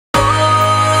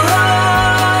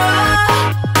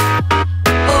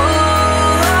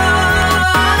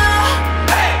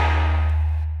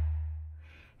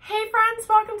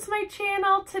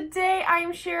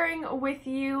sharing with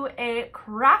you a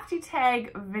crafty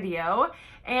tag video,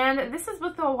 and this is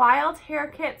with the Wild Hare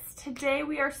kits. Today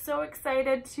we are so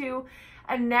excited to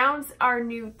announce our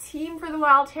new team for the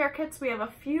Wild Hare kits. We have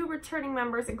a few returning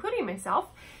members, including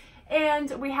myself, and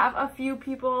we have a few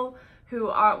people who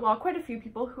are, well, quite a few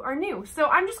people who are new. So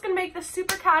I'm just gonna make this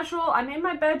super casual. I'm in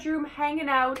my bedroom hanging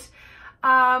out.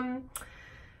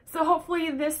 So hopefully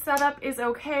this setup is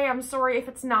okay. I'm sorry if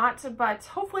it's not, but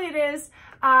hopefully it is.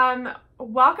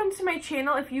 Welcome to my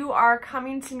channel. If you are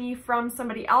coming to me from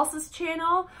somebody else's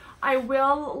channel, I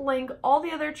will link all the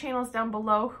other channels down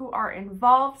below who are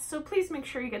involved. So please make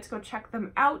sure you get to go check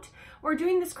them out. We're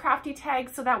doing this crafty tag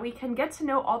so that we can get to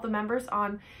know all the members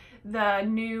on the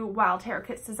new Wild Hare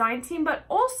Kits design team, but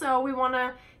also we want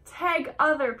to tag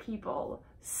other people.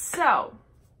 So,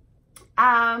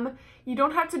 you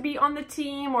don't have to be on the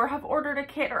team or have ordered a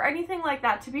kit or anything like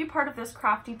that to be a part of this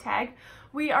crafty tag.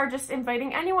 We are just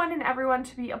inviting anyone and everyone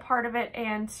to be a part of it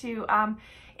and to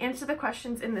answer the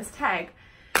questions in this tag.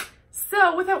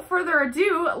 So without further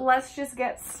ado, let's just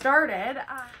get started.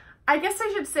 I guess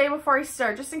I should say before I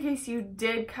start, just in case you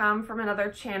did come from another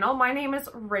channel, my name is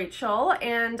Rachel,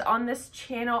 and on this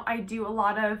channel I do a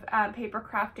lot of paper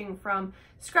crafting, from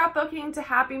scrapbooking to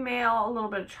happy mail, a little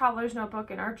bit of traveler's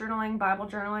notebook and art journaling, Bible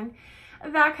journaling,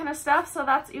 that kind of stuff. So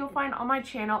that's what you'll find on my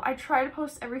channel. I try to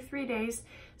post every 3 days,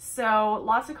 so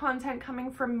lots of content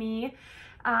coming from me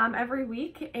every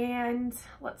week. And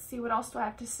let's see, what else do I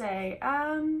have to say?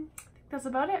 I think that's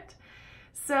about it.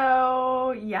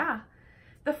 So yeah.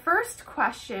 The first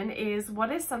question is,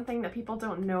 what is something that people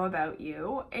don't know about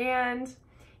you? And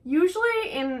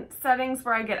usually in settings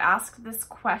where I get asked this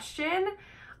question,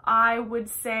 I would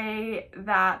say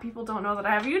that people don't know that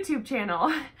I have a YouTube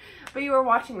channel, but you are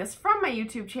watching this from my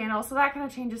YouTube channel, so that kind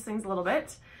of changes things a little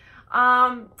bit.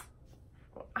 I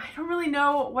don't really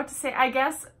know what to say. I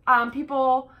guess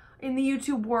people in the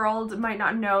YouTube world might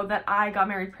not know that I got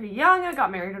married pretty young. I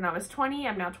got married when I was 20.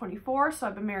 I'm now 24, so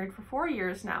I've been married for 4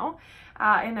 years now.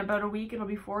 In about a week, it'll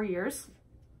be 4 years.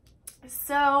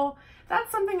 So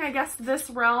that's something, I guess,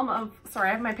 this realm of, sorry,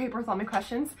 I have my paper with all my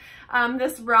questions.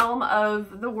 This realm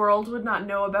of the world would not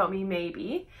know about me,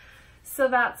 maybe. So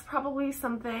that's probably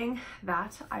something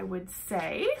that I would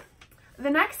say. The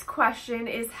next question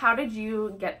is, how did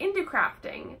you get into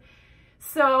crafting?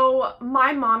 So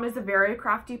my mom is a very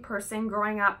crafty person.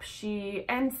 Growing up,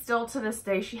 and still to this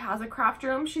day, she has a craft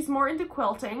room. She's more into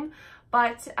quilting,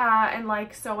 but and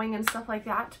like sewing and stuff like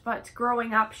that. But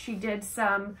growing up, she did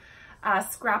some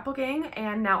scrapbooking,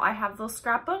 and now I have those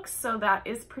scrapbooks, so that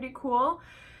is pretty cool.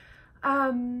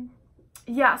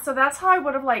 Yeah, so that's how I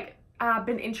would have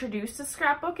been introduced to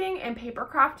scrapbooking and paper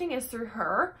crafting, is through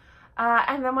her.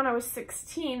 And then when I was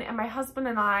 16 and my husband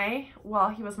and I, well,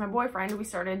 he was my boyfriend, we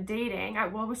started dating.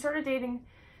 We started dating,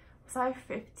 was I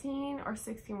 15 or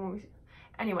 16 when we,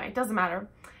 anyway, it doesn't matter.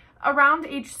 Around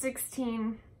age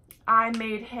 16, I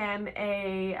made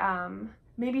him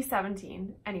maybe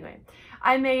 17, anyway.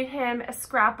 I made him a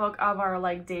scrapbook of our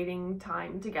dating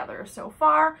time together so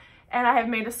far. And I have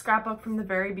made a scrapbook from the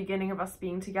very beginning of us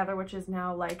being together, which is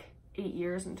now 8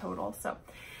 years in total. So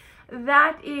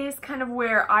that is kind of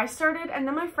where I started. And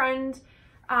then my friend,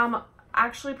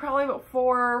 actually probably about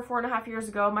 4.5 years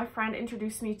ago, my friend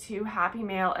introduced me to Happy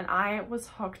Mail, and I was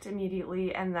hooked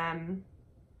immediately, and then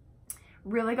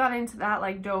really got into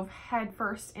that, dove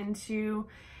headfirst into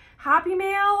Happy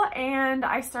Mail, and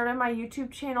I started my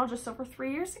YouTube channel just over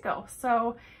 3 years ago.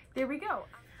 So there we go.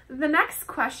 The next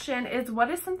question is, what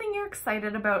is something you're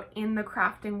excited about in the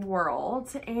crafting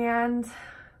world? And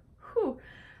whew,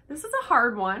 this is a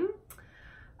hard one.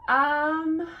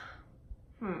 And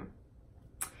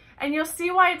you'll see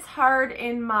why it's hard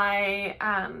in my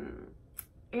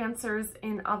answers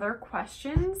in other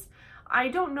questions. I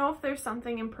don't know if there's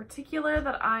something in particular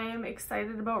that I am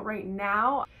excited about right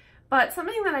now, but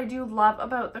something that I do love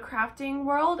about the crafting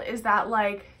world is that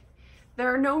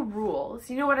there are no rules.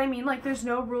 You know what I mean? There's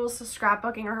no rules to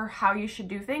scrapbooking or how you should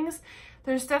do things.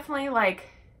 There's definitely like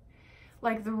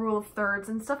the rule of thirds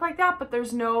and stuff like that, but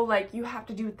there's no you have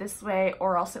to do it this way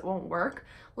or else it won't work.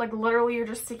 Literally you're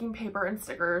just sticking paper and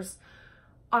stickers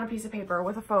on a piece of paper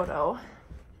with a photo.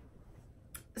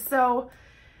 So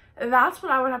that's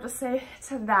what I would have to say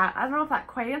to that. I don't know if that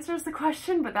quite answers the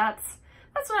question, but that's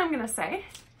what I'm gonna say.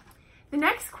 The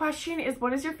next question is,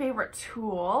 what is your favorite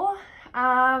tool?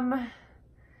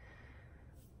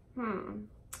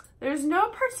 There's no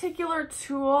particular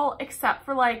tool except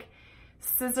for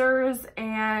scissors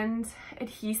and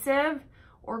adhesive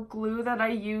or glue that I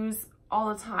use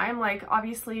all the time.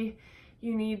 Obviously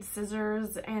you need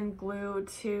scissors and glue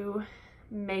to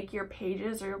make your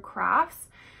pages or your crafts.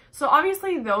 So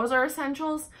obviously those are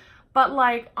essentials, but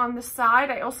like on the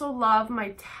side, I also love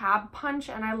my tab punch,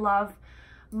 and I love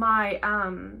my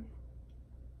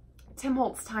Tim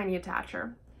Holtz tiny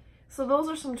attacher. So those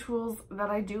are some tools that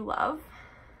I do love.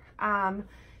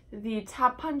 The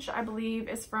tab punch, I believe,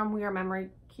 is from We Are Memory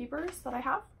Keepers that I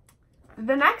have.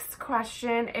 The next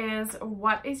question is,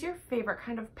 what is your favorite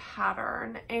kind of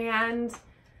pattern? And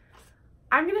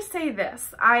I'm gonna say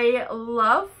this, I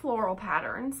love floral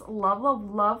patterns,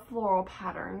 love floral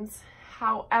patterns.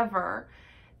 However,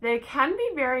 they can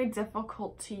be very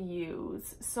difficult to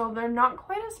use, so they're not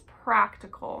quite as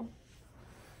practical,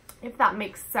 if that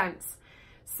makes sense.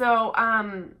 So,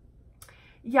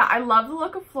 yeah, I love the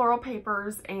look of floral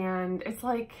papers, and it's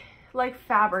like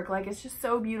fabric, like it's just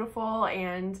so beautiful,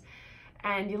 and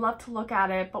you love to look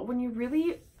at it. But when you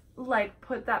really like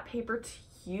put that paper to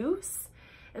use,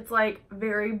 it's like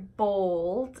very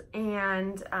bold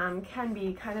and can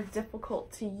be kind of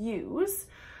difficult to use.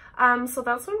 So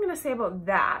that's what I'm gonna say about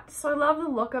that. So I love the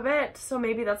look of it. So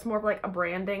maybe that's more of like a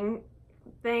branding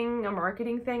thing, a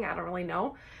marketing thing, I don't really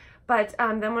know. But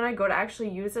then when I go to actually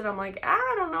use it, I'm like,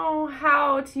 I don't know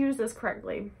how to use this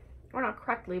correctly. Or not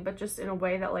correctly, but just in a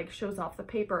way that like shows off the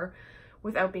paper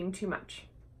without being too much.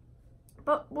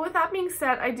 But with that being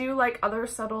said, I do like other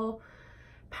subtle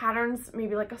patterns,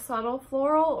 maybe like a subtle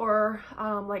floral, or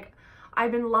like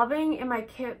I've been loving in my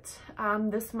kit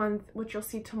this month, which you'll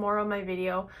see tomorrow in my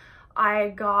video. I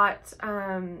got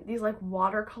these like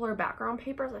watercolor background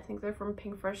papers. I think they're from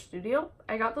Pink Fresh Studio.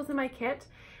 I got those in my kit,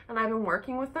 and I've been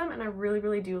working with them, and I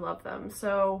really do love them.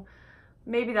 So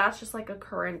maybe that's just like a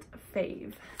current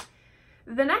fave.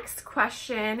 The next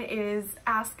question is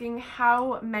asking,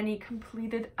 how many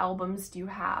completed albums do you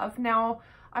have? Now,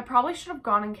 I probably should have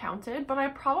gone and counted, but I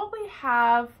probably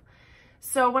have.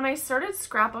 So when I started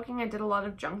scrapbooking, I did a lot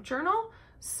of junk journal.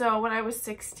 So when I was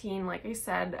 16, like I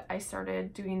said, I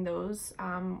started doing those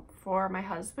for my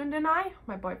husband and I,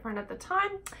 my boyfriend at the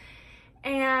time.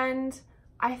 And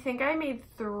I think I made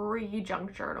 3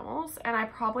 junk journals, and I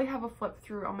probably have a flip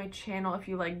through on my channel if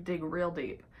you like dig real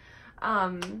deep.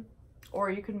 Or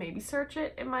you could maybe search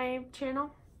it in my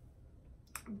channel.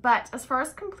 But as far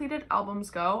as completed albums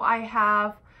go, I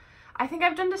think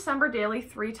I've done December Daily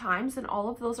 3 times, and all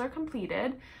of those are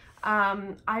completed.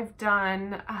 I've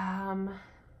done, I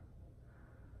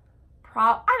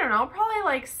don't know, probably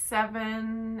like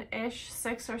 7-ish,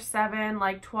 6 or 7,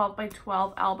 like 12 by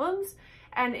 12 albums.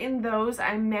 And in those,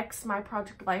 I mix my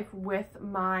project life with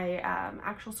my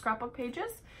actual scrapbook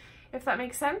pages, if that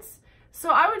makes sense.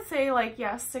 So I would say like,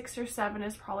 yeah, 6 or 7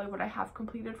 is probably what I have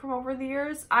completed from over the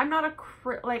years. I'm not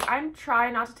I'm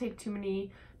trying not to take too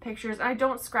many pictures. I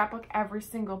don't scrapbook every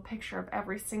single picture of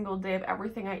every single day of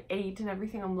everything I ate and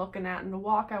everything I'm looking at and the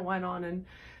walk I went on and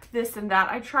this and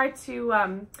that. I try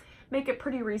to make it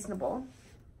pretty reasonable,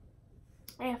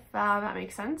 if that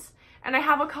makes sense. And I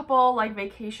have a couple like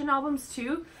vacation albums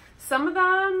too. Some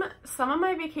of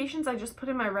my vacations I just put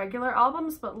in my regular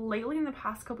albums, but lately in the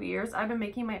past couple years, I've been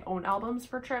making my own albums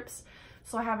for trips.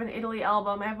 So I have an Italy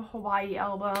album, I have a Hawaii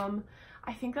album.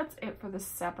 I think that's it for the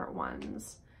separate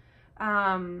ones.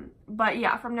 But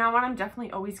yeah, from now on, I'm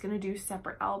definitely always going to do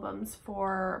separate albums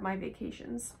for my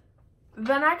vacations.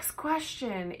 The next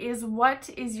question is,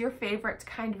 what is your favorite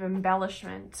kind of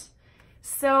embellishment?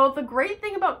 So the great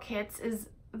thing about kits is,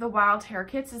 the Wild Hare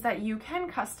kits, is that you can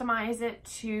customize it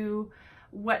to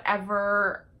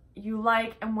whatever you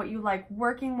like and what you like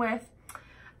working with.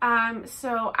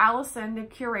 So Allison, the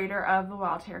curator of the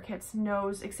Wild Hare kits,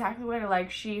 knows exactly what I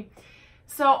like.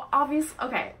 So obviously,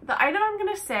 okay, the item I'm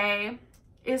gonna say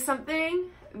is something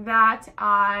that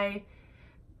I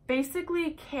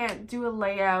basically can't do a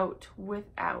layout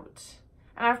without.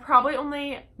 And I've probably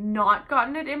only not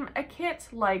gotten it in a kit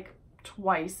like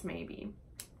twice maybe,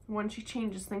 when she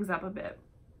changes things up a bit.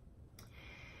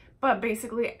 But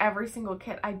basically every single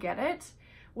kit I get it,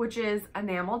 which is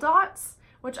enamel dots,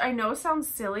 which I know sounds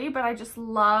silly, but I just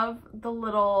love the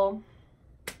little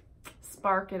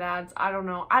spark it adds. I don't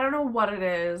know what it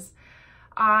is.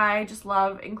 I just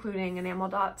love including enamel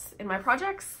dots in my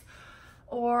projects,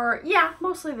 or yeah,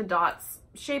 mostly the dots.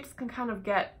 Shapes can kind of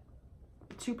get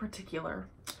too particular.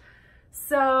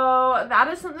 So that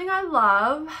is something I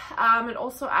love. It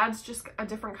also adds just a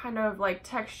different kind of like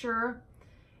texture,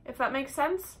 if that makes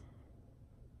sense.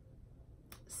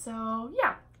 So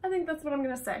yeah, I think that's what I'm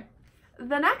gonna say.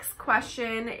 The next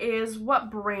question is, what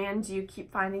brand do you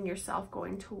keep finding yourself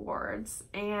going towards?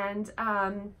 And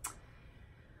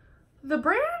the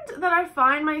brand that I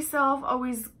find myself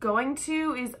always going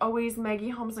to is always Maggie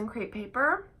Holmes and Crepe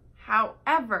Paper.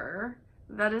 However,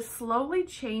 that is slowly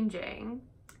changing.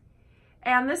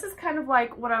 And this is kind of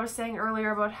like what I was saying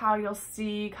earlier about how you'll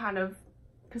see kind of,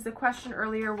 because the question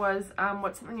earlier was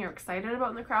what's something you're excited about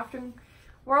in the crafting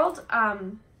world.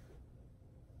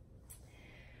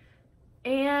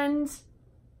 And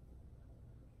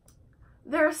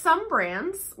there are some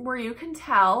brands where you can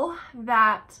tell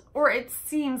that, or it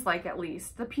seems like at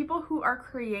least, the people who are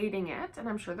creating it, and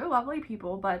I'm sure they're lovely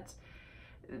people, but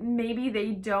maybe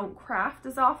they don't craft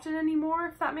as often anymore,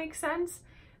 if that makes sense.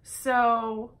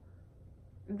 So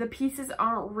the pieces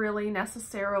aren't really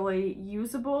necessarily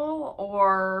usable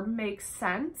or make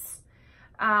sense,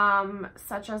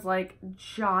 such as like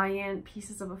giant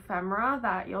pieces of ephemera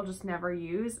that you'll just never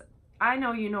use. I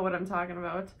know you know what I'm talking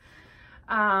about.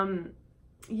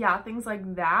 Yeah, things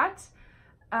like that.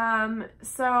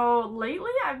 So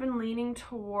lately I've been leaning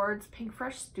towards Pink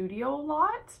Fresh Studio a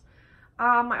lot.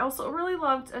 I also really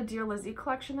loved a Dear Lizzie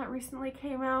collection that recently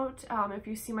came out. If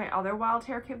you see my other Wild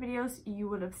Hare Kit videos, you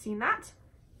would have seen that.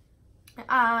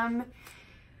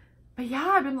 But yeah,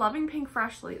 I've been loving Pink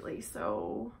Fresh lately,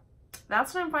 so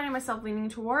that's what I'm finding myself leaning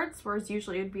towards, whereas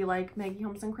usually it'd be like Maggie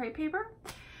Holmes and crepe paper.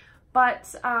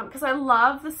 But because I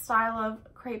love the style of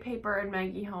crepe paper and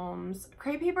Maggie Holmes.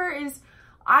 Crepe paper is,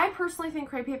 I personally think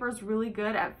crepe paper is really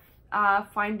good at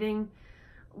finding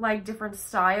like different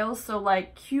styles. So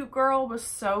like Cute Girl was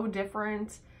so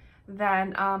different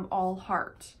than All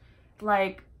Heart.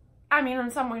 Like, I mean, in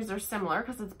some ways they're similar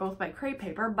because it's both by crepe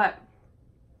paper, but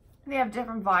they have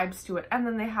different vibes to it. And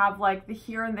then they have like the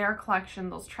Here and There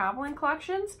collection, those traveling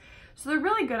collections. So they're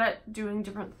really good at doing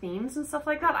different themes and stuff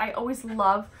like that. I always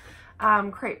love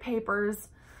crepe papers.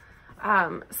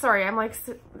 Sorry, I'm like,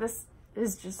 this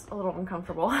is just a little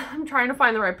uncomfortable. I'm trying to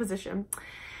find the right position.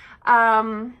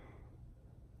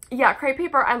 Yeah, crepe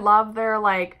paper, I love their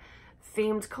like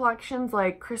themed collections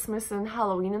like Christmas and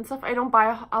Halloween and stuff. I don't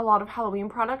buy a lot of Halloween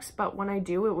products, but when I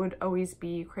do, it would always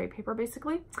be crepe paper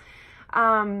basically.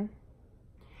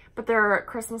 But their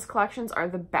Christmas collections are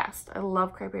the best. I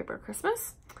love crepe paper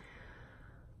Christmas.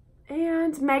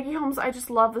 And Maggie Holmes, I just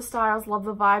love the styles, love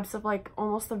the vibes of like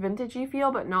almost the vintagey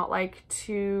feel, but not like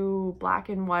too black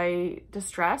and white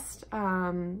distressed.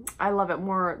 I love it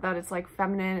more that it's like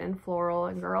feminine and floral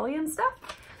and girly and stuff.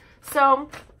 So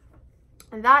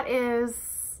that's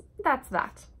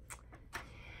that.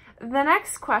 The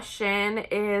next question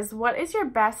is, what is your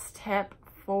best tip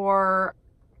for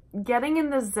getting in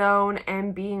the zone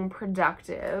and being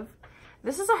productive?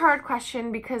 This is a hard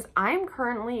question because I'm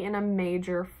currently in a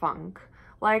major funk.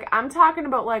 Like, I'm talking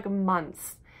about like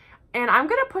months. And I'm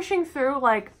good at pushing through.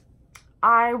 Like,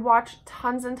 I watch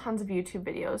tons and tons of YouTube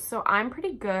videos. So I'm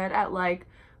pretty good at like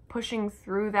pushing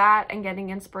through that and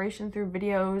getting inspiration through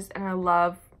videos. And I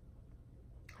love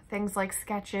things like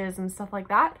sketches and stuff like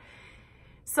that.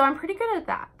 So I'm pretty good at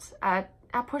that, at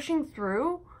pushing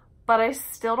through. But I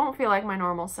still don't feel like my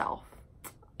normal self,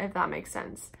 if that makes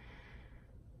sense.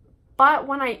 But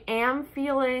when I am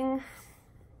feeling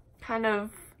kind of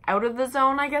out of the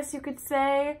zone, I guess you could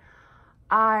say,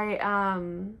 I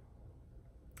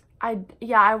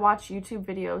watch YouTube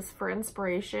videos for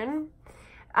inspiration.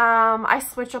 I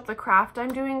switch up the craft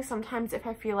I'm doing. Sometimes if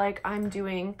I feel like I'm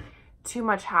doing too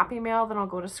much happy mail, then I'll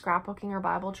go to scrapbooking or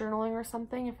Bible journaling or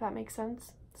something, if that makes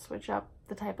sense. Switch up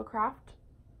the type of craft.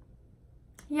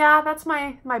 Yeah, that's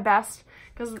my best,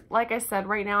 because like I said,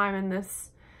 right now I'm in this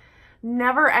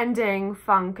never-ending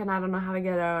funk and I don't know how to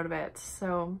get out of it.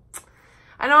 So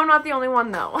I know I'm not the only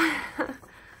one though.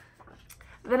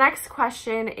 The next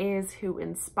question is, who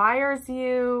inspires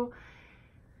you?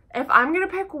 If I'm gonna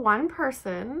pick one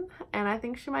person, and I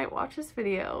think she might watch this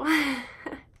video,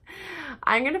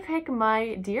 I'm gonna pick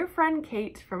my dear friend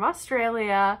Kate from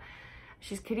Australia.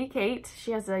 She's Kitty Kate.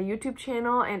 She has a YouTube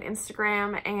channel and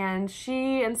Instagram, and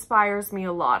she inspires me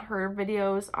a lot. Her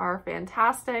videos are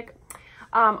fantastic.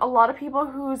 A lot of people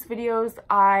whose videos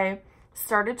I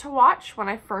started to watch when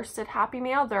I first did Happy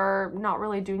Mail, they're not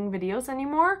really doing videos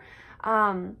anymore.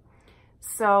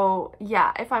 So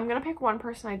yeah, if I'm gonna pick one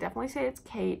person, I definitely say it's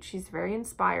Kate. She's very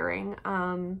inspiring.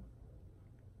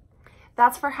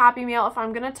 That's for Happy Mail. If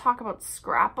I'm gonna talk about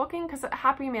scrapbooking, because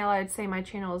Happy Mail I'd say my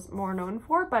channel is more known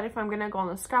for, but if I'm gonna go on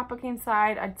the scrapbooking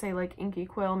side, I'd say like Inky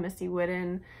Quill, Missy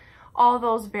Whitten, all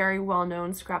those very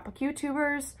well-known scrapbook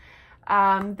YouTubers.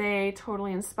 They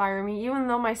totally inspire me. Even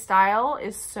though my style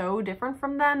is so different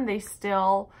from them, they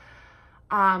still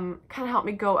kind of help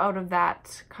me go out of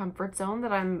that comfort zone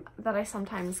that I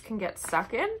sometimes can get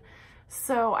stuck in.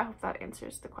 So I hope that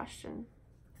answers the question.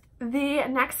 The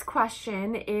next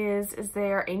question is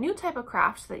there a new type of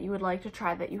craft that you would like to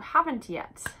try that you haven't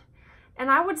yet? And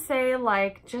I would say,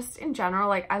 like, just in general,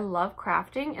 like, I love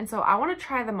crafting, and so I want to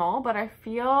try them all, but I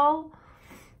feel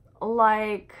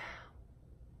like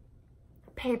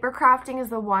paper crafting is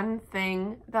the one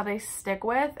thing that I stick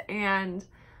with and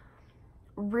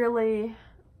really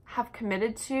have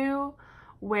committed to,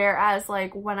 whereas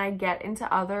like when I get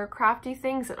into other crafty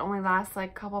things, it only lasts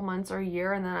like a couple months or a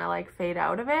year, and then I like fade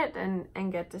out of it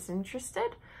and get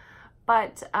disinterested.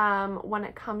 But when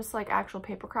it comes to like actual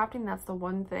paper crafting, that's the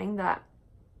one thing that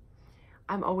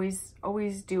I'm always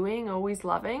doing, always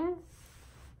loving.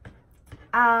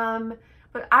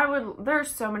 But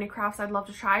there's so many crafts I'd love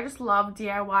to try. I just love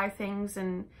DIY things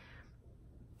and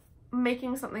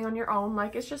making something on your own.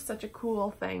 Like, it's just such a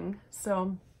cool thing.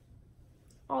 So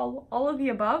all of the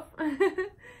above. The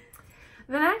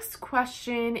next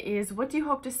question is, what do you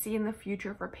hope to see in the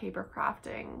future for paper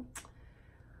crafting?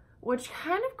 Which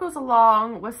kind of goes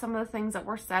along with some of the things that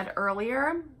were said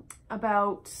earlier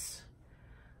about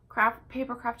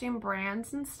paper crafting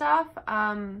brands and stuff.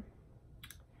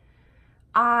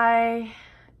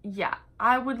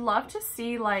 I would love to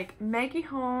see like Maggie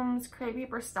Holmes Create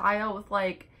Paper style with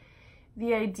like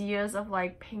the ideas of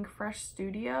like Pink Fresh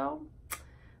Studio.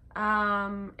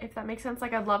 If that makes sense.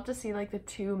 Like, I'd love to see like the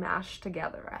two mashed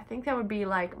together. I think that would be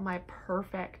like my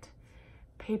perfect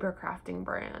paper crafting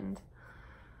brand.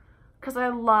 Because I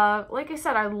love, like I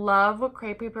said, I love what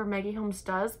Create Paper Maggie Holmes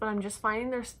does, but I'm just finding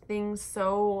there's things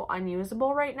so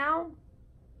unusable right now.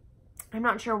 I'm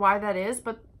not sure why that is,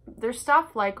 but there's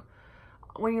stuff like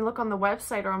when you look on the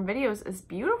website or on videos is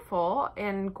beautiful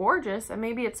and gorgeous, and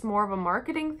maybe it's more of a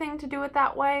marketing thing to do it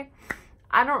that way.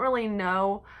 I don't really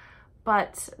know,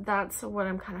 but that's what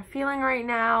I'm kind of feeling right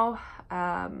now.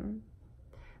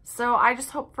 So I just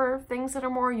hope for things that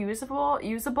are more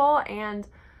usable and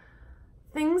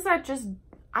things that just,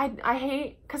 I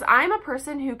hate, because I'm a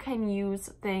person who can use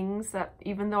things that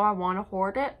even though I want to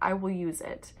hoard it, I will use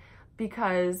it.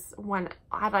 Because when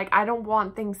I don't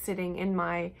want things sitting in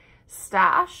my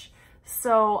stash.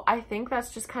 So I think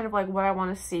that's just kind of like what I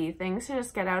want to see. Things to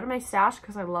just get out of my stash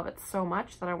because I love it so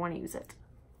much that I want to use it.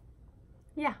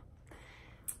 Yeah.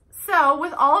 So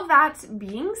with all of that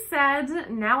being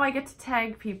said, now I get to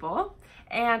tag people.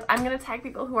 And I'm going to tag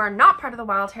people who are not part of the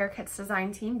Wild Hare Kits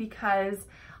design team because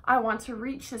I want to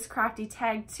reach this crafty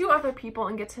tag to other people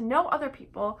and get to know other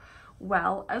people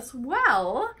well as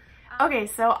well. Okay,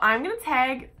 so I'm going to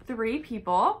tag 3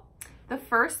 people. The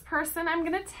first person I'm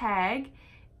going to tag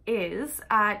is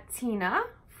Tina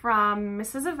from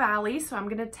Mrs. of Valley. So I'm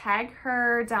going to tag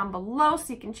her down below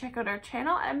so you can check out our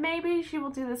channel, and maybe she will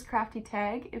do this crafty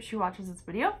tag if she watches this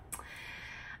video.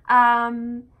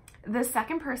 The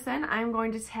second person I'm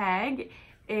going to tag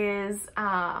is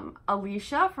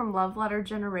Alicia from Love Letter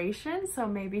Generation. So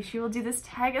maybe she will do this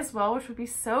tag as well, which would be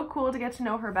so cool to get to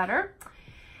know her better.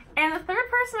 And the third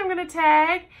person I'm going to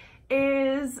tag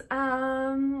is,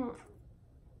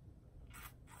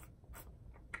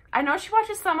 I know she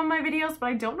watches some of my videos, but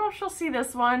I don't know if she'll see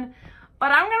this one.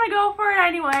 But I'm going to go for it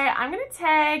anyway. I'm going to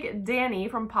tag Danny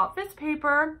from Pop Fizz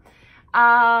Paper.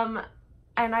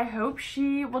 And I hope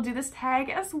she will do this tag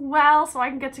as well so I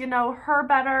can get to know her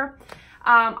better.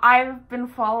 I've been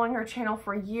following her channel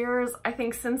for years. I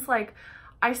think since like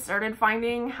I started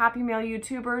finding Happy Mail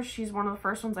YouTubers, she's one of the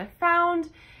first ones I found.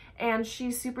 And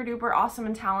she's super duper awesome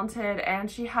and talented. And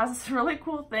she has this really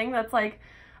cool thing that's like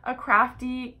a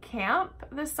crafty camp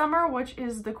this summer, which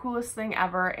is the coolest thing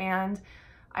ever. And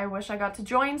I wish I got to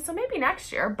join, so maybe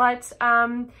next year. But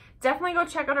definitely go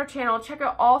check out our channel. Check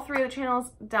out all 3 of the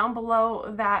channels down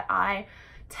below that I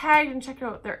tagged, and check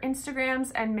out their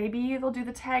Instagrams, and maybe they'll do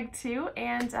the tag too.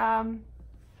 And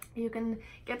you can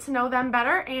get to know them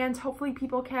better, and hopefully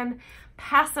people can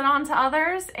pass it on to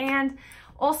others. And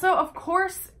also, of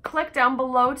course, click down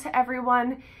below to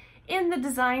everyone in the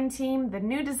design team, the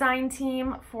new design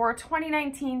team for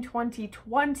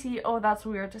 2019-2020. Oh, that's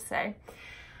weird to say.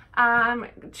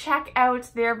 Check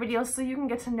out their videos so you can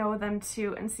get to know them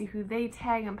too and see who they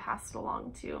tag and pass it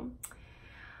along to.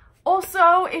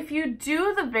 Also, if you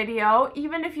do the video,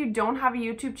 even if you don't have a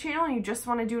YouTube channel and you just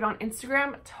want to do it on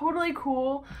Instagram, totally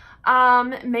cool.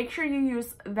 Make sure you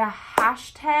use the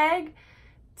hashtag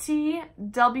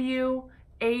TWHK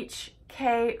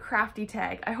Crafty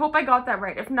tag. I hope I got that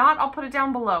right. If not, I'll put it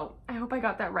down below. I hope I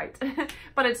got that right.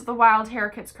 But it's the Wild Hare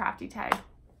Kits Crafty tag.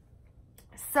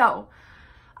 So,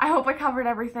 I hope I covered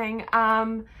everything.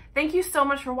 Thank you so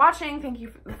much for watching. Thank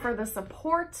you for the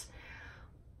support.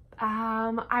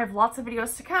 I have lots of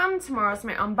videos to come. Tomorrow's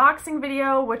my unboxing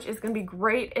video, which is going to be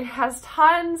great. It has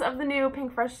tons of the new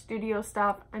Pink Fresh Studio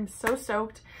stuff. I'm so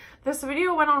stoked. This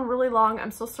video went on really long.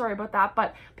 I'm so sorry about that,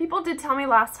 but people did tell me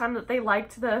last time that they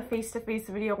liked the face-to-face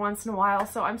video once in a while,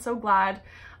 so I'm so glad.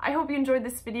 I hope you enjoyed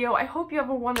this video. I hope you have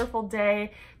a wonderful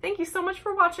day. Thank you so much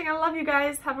for watching. I love you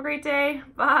guys. Have a great day.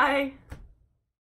 Bye.